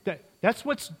you? That's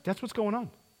what's going on.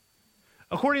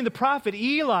 According to the prophet,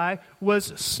 Eli was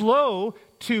slow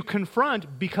to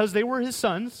confront because they were his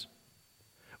sons.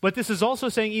 But this is also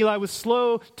saying Eli was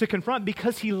slow to confront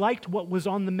because he liked what was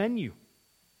on the menu.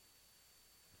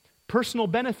 Personal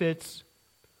benefits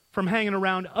from hanging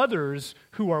around others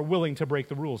who are willing to break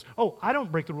the rules. Oh, I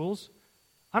don't break the rules.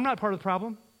 I'm not part of the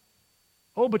problem.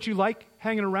 Oh, but you like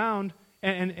hanging around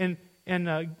and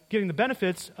getting the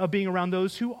benefits of being around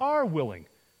those who are willing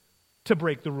to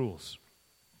break the rules.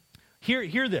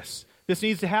 Hear this. This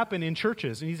needs to happen in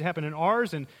churches. It needs to happen in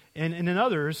ours and in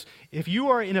others. If you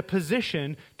are in a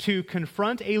position to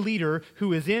confront a leader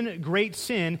who is in great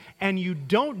sin and you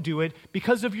don't do it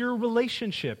because of your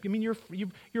relationship, I mean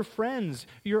your friends,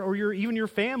 even your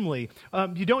family,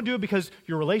 you don't do it because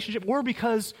your relationship or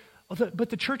because, but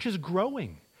the church is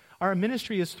growing. our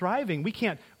ministry is thriving. We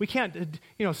can't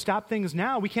stop things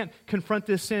now. We can't confront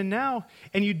this sin now.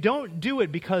 And you don't do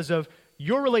it because of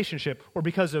your relationship or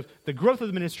because of the growth of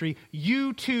the ministry.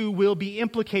 You too will be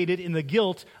implicated in the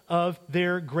guilt of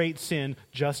their great sin,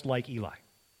 just like Eli.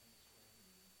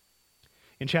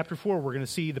 In chapter 4, we're going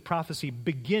to see the prophecy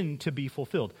begin to be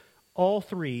fulfilled. All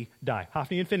three die.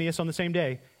 Hophni and Phinehas on the same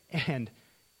day, and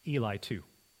Eli too.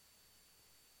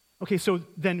 Okay, so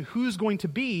then who's going to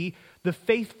be the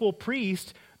faithful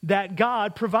priest that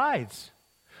God provides?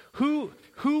 Who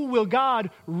will God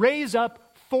raise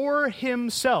up for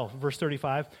himself? Verse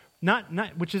 35,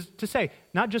 which is to say,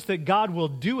 not just that God will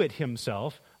do it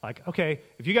himself, like, okay,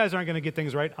 if you guys aren't going to get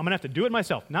things right, I'm going to have to do it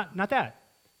myself. Not that.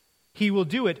 He will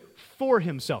do it for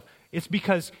himself. It's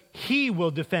because he will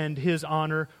defend his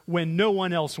honor when no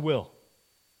one else will.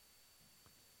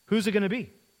 Who's it going to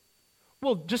be?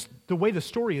 Well, just the way the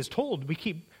story is told,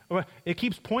 it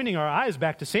keeps pointing our eyes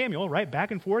back to Samuel, right?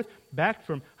 Back and forth, back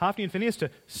from Hophni and Phinehas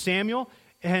to Samuel,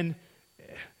 and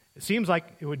it seems like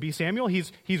it would be Samuel.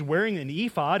 He's wearing an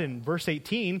ephod in verse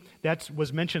 18. That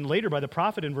was mentioned later by the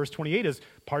prophet in verse 28 as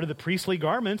part of the priestly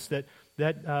garments that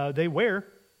they wear.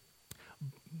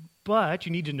 But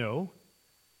you need to know,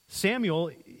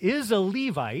 Samuel is a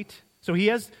Levite, so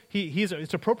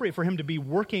it's appropriate for him to be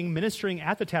working, ministering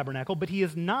at the tabernacle, but he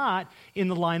is not in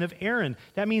the line of Aaron.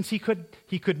 That means he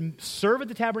could serve at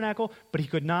the tabernacle, but he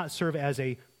could not serve as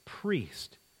a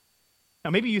priest. Now,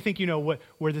 maybe you think you know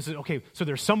where this is. Okay, so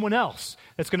there's someone else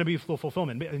that's going to be full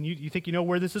fulfillment, and you think you know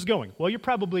where this is going. Well, you're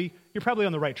probably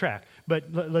on the right track.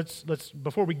 But let's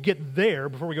before we get there,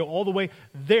 before we go all the way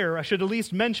there, I should at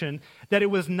least mention that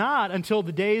it was not until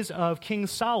the days of King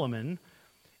Solomon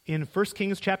in 1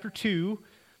 Kings chapter 2,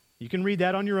 you can read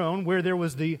that on your own, where there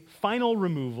was the final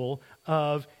removal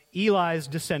of Eli's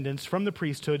descendants from the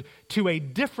priesthood to a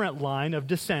different line of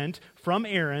descent from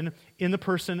Aaron in the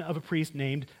person of a priest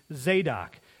named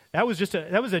Zadok. That was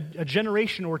a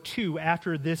generation or two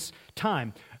after this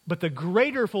time. But the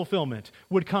greater fulfillment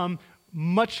would come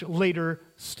much later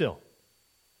still.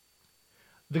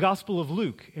 The Gospel of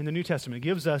Luke in the New Testament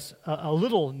gives us a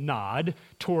little nod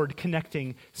toward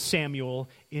connecting Samuel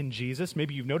in Jesus.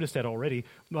 Maybe you've noticed that already.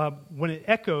 When it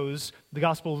echoes, the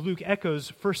Gospel of Luke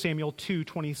echoes 1 Samuel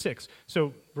 2:26.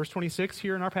 So verse 26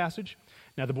 here in our passage.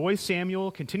 Now the boy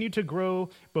Samuel continued to grow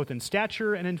both in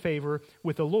stature and in favor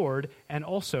with the Lord and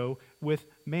also with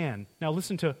man. Now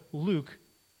listen to Luke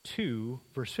 2,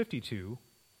 verse 52.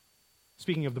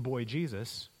 Speaking of the boy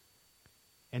Jesus.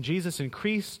 And Jesus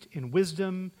increased in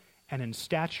wisdom and in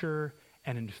stature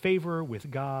and in favor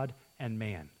with God and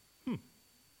man.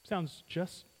 Sounds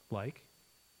just like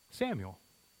Samuel.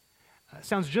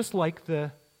 Sounds just like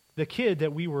the kid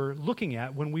that we were looking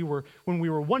at when we were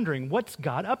wondering, what's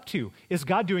God up to? Is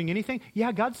God doing anything?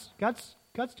 Yeah, God's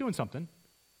doing something.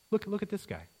 Look at this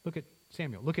guy. Look at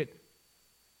Samuel. Look at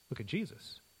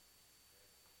Jesus.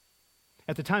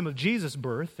 At the time of Jesus'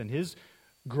 birth and his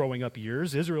growing up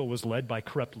years, Israel was led by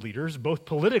corrupt leaders, both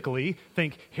politically,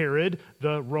 think Herod,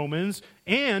 the Romans,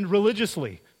 and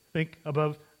religiously, think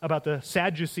about the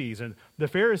Sadducees and the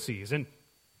Pharisees. And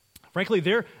frankly,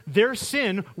 their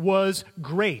sin was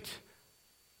great.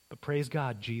 But praise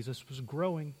God, Jesus was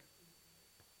growing.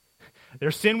 Their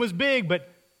sin was big, but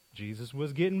Jesus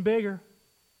was getting bigger.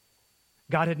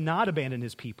 God had not abandoned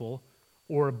his people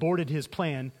or aborted his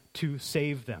plan to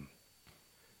save them.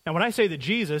 Now, when I say that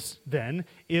Jesus, then,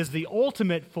 is the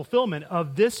ultimate fulfillment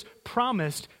of this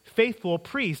promised faithful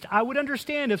priest, I would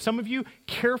understand if some of you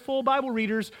careful Bible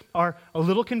readers are a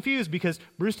little confused because,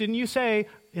 Bruce, didn't you say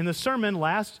in the sermon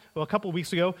a couple of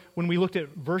weeks ago, when we looked at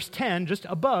verse 10, just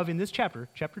above in this chapter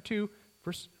 2,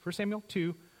 1 Samuel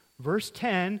 2, verse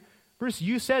 10, Bruce,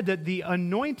 you said that the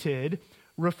anointed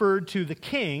referred to the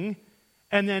king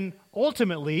and then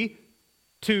ultimately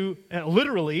to,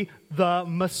 literally, the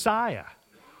Messiah.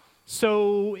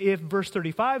 So if verse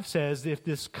 35 says, if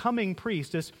this coming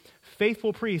priest, this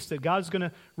faithful priest that God's going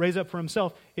to raise up for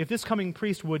himself, if this coming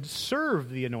priest would serve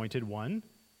the anointed one,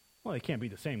 well, it can't be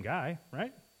the same guy,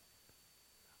 right?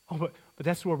 Oh, but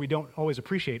that's where we don't always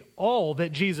appreciate all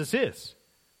that Jesus is.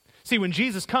 See, when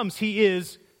Jesus comes, he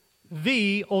is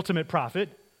the ultimate prophet,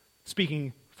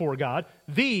 speaking for God,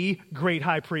 the great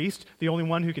high priest, the only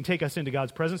one who can take us into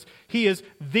God's presence. He is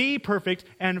the perfect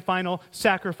and final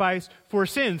sacrifice for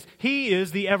sins. He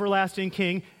is the everlasting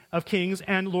King of kings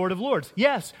and Lord of lords.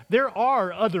 Yes, there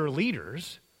are other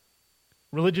leaders,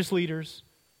 religious leaders,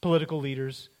 political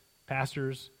leaders,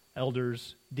 pastors,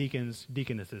 elders, deacons,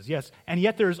 deaconesses. Yes, and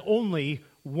yet there's only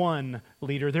one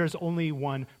leader. There's only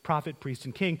one prophet, priest,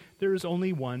 and king. There is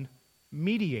only one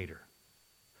mediator.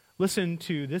 Listen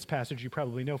to this passage you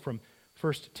probably know from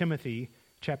 1 Timothy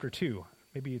chapter 2.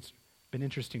 Maybe it's been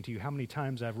interesting to you how many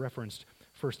times I've referenced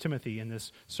 1 Timothy in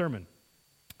this sermon.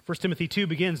 1 Timothy 2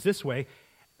 begins this way.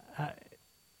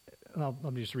 Let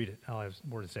me just read it. I'll have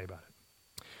more to say about it.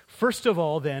 First of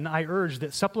all, then, I urge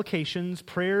that supplications,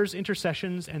 prayers,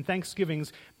 intercessions, and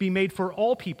thanksgivings be made for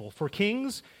all people, for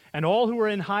kings and all who are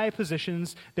in high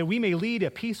positions, that we may lead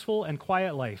a peaceful and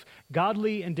quiet life,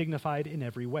 godly and dignified in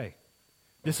every way.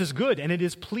 This is good, and it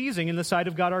is pleasing in the sight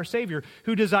of God our Savior,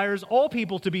 who desires all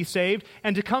people to be saved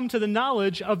and to come to the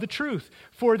knowledge of the truth.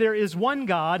 For there is one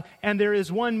God, and there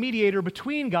is one mediator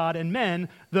between God and men,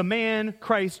 the man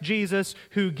Christ Jesus,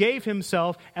 who gave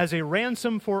himself as a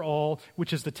ransom for all,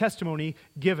 which is the testimony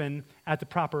given at the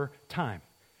proper time.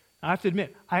 I have to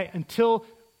admit, until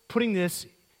putting this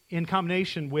in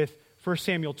combination with 1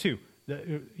 Samuel 2,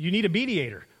 you need a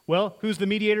mediator. Well, who's the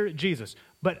mediator? Jesus.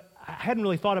 But I hadn't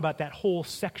really thought about that whole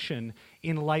section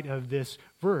in light of this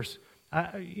verse.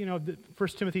 1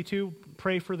 Timothy 2,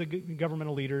 pray for the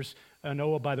governmental leaders.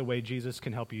 Noah, by the way, Jesus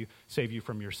can help you, save you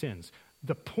from your sins.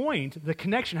 The point, the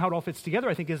connection, how it all fits together,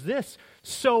 I think, is this.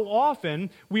 So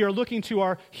often we are looking to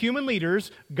our human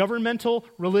leaders, governmental,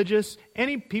 religious,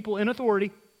 any people in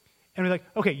authority, and we're like,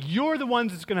 okay, you're the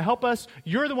ones that's going to help us.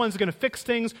 You're the ones that's going to fix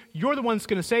things. You're the ones that's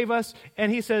going to save us.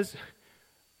 And he says,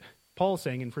 Paul is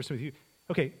saying in 1 Timothy,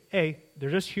 okay, they're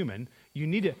just human. You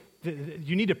need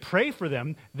to pray for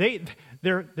them. They're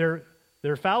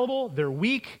fallible. They're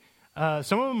weak.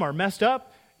 Some of them are messed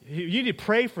up. You need to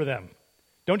pray for them.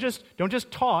 Don't just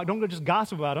talk. Don't just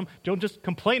gossip about them. Don't just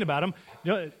complain about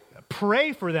them.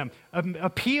 Pray for them.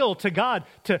 Appeal to God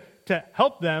to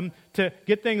help them to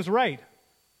get things right.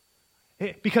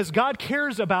 Because God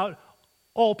cares about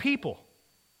all people.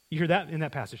 You hear that in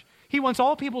that passage. He wants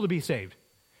all people to be saved.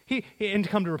 And to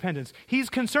come to repentance. He's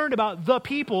concerned about the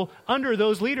people under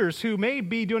those leaders who may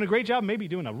be doing a great job, may be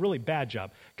doing a really bad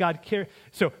job. God cares.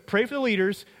 So pray for the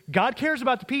leaders. God cares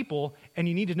about the people, and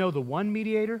you need to know the one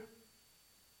mediator.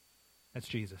 That's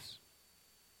Jesus.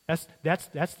 That's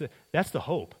the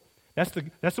hope. That's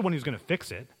the one who's going to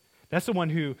fix it. That's the one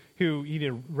who you need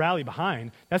to rally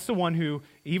behind. That's the one who,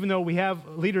 even though we have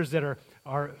leaders that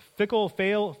are fickle,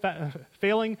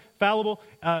 failing, fallible.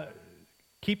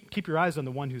 Keep your eyes on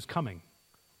the one who's coming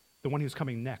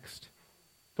next.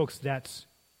 Folks, that's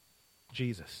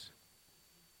Jesus.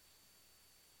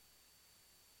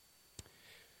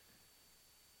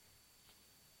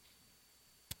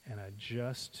 And I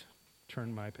just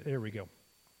turned there we go.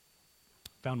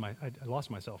 I lost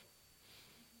myself.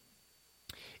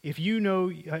 If you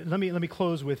know, let me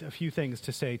close with a few things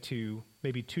to say to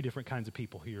maybe two different kinds of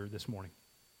people here this morning.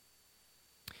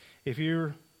 If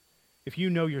you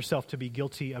know yourself to be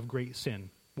guilty of great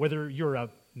sin, whether you're a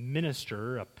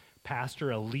minister, a pastor,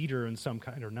 a leader in some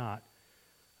kind or not,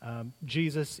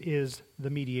 Jesus is the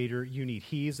mediator you need.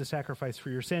 He is the sacrifice for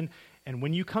your sin. And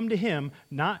when you come to him,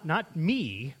 not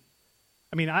me,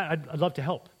 I'd love to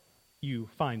help you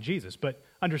find Jesus, but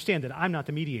understand that I'm not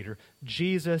the mediator.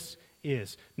 Jesus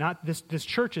is. Not this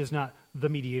church is not the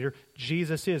mediator.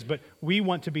 Jesus is. But we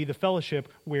want to be the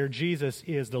fellowship where Jesus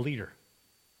is the leader,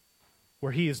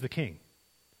 where he is the king,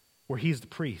 where he's the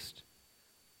priest,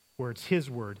 where it's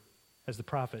his word as the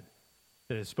prophet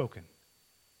that is spoken.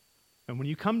 And when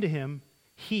you come to him,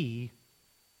 he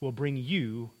will bring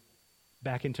you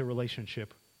back into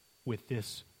relationship with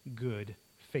this good,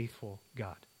 faithful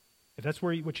God. If that's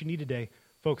what you need today,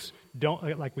 folks,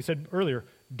 don't, like we said earlier,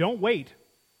 don't wait.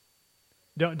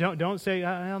 Don't say,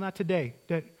 well, not today.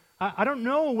 I don't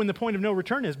know when the point of no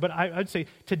return is, but I'd say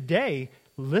today,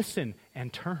 listen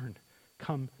and turn.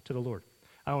 Come to the Lord.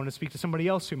 I want to speak to somebody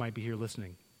else who might be here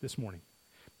listening this morning.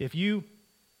 If you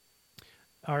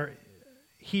are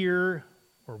here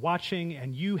or watching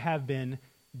and you have been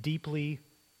deeply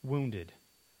wounded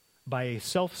by a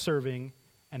self-serving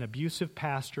and abusive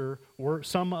pastor or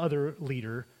some other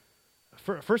leader,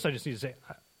 first I just need to say,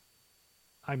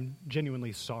 I'm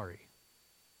genuinely sorry.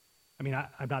 I'm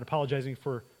not apologizing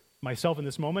for myself in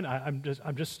this moment. I'm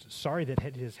just sorry that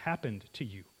it has happened to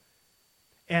you.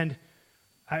 And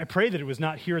I pray that it was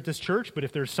not here at this church, but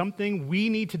if there's something we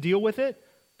need to deal with it,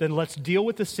 then let's deal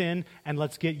with the sin and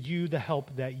let's get you the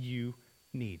help that you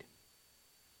need.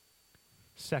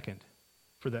 Second,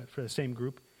 for the same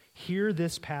group, hear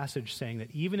this passage saying that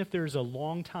even if there's a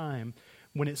long time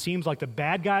when it seems like the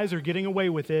bad guys are getting away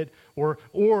with it,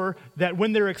 or that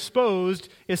when they're exposed,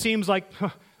 it seems like,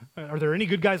 are there any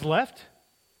good guys left?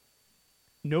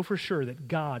 Know for sure that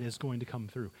God is going to come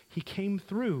through. He came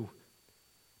through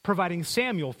providing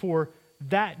Samuel for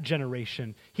that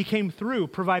generation. He came through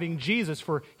providing Jesus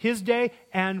for his day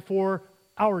and for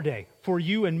our day, for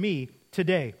you and me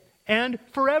today. and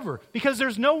forever, because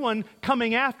there's no one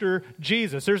coming after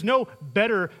Jesus. There's no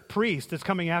better priest that's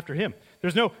coming after him.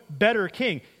 There's no better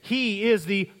king. He is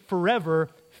the forever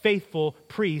faithful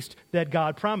priest that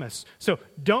God promised. So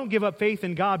don't give up faith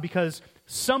in God because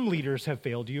some leaders have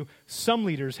failed you. Some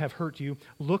leaders have hurt you.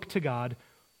 Look to God,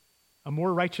 a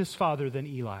more righteous father than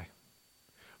Eli.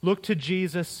 Look to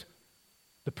Jesus,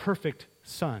 the perfect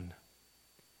Son,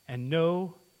 and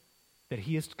know that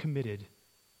he is committed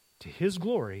to his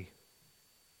glory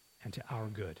and to our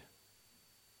good.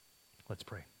 Let's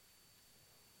pray.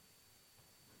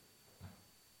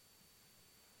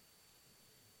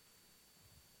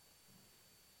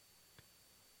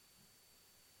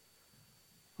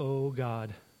 Oh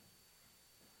God,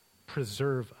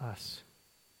 preserve us.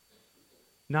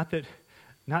 Not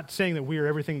saying that we are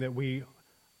everything that we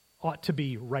ought to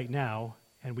be right now,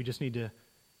 and we just need to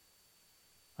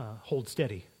hold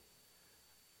steady.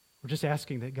 We're just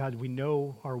asking that, God, we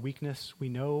know our weakness. We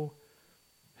know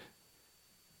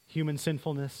human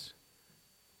sinfulness.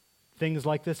 Things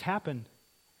like this happen.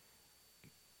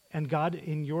 And God,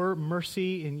 in your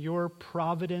mercy, in your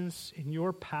providence, in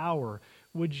your power,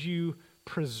 would you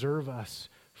preserve us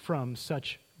from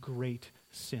such great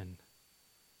sin?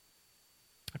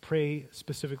 I pray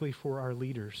specifically for our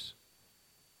leaders,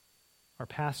 our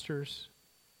pastors,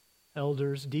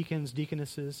 elders, deacons,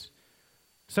 deaconesses,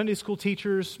 Sunday school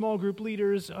teachers, small group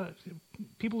leaders,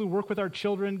 people who work with our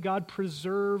children. God,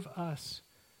 preserve us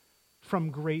from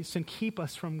great sin. Keep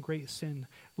us from great sin.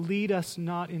 Lead us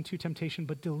not into temptation,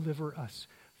 but deliver us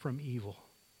from evil.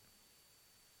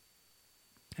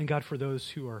 And God, for those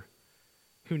who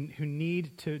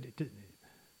need to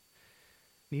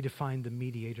find the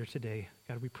mediator today,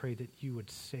 God, we pray that you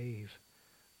would save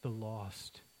the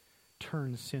lost,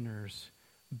 turn sinners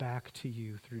back to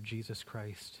you through Jesus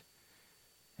Christ,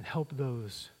 and help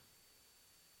those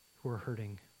who are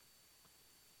hurting.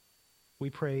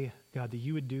 We pray, God, that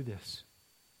you would do this.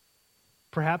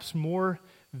 Perhaps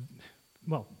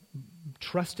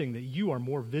trusting that you are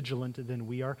more vigilant than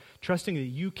we are, trusting that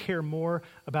you care more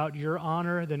about your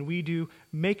honor than we do.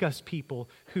 Make us people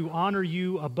who honor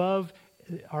you above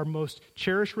our most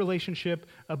cherished relationship,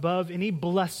 above any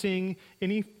blessing,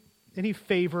 any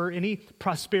favor, any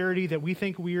prosperity that we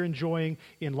think we are enjoying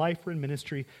in life or in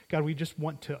ministry. God, we just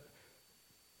want to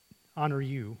honor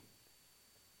you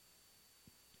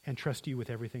and trust you with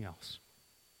everything else.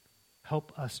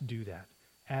 Help us do that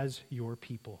as your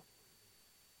people.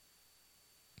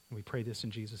 And we pray this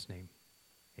in Jesus' name.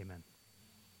 Amen.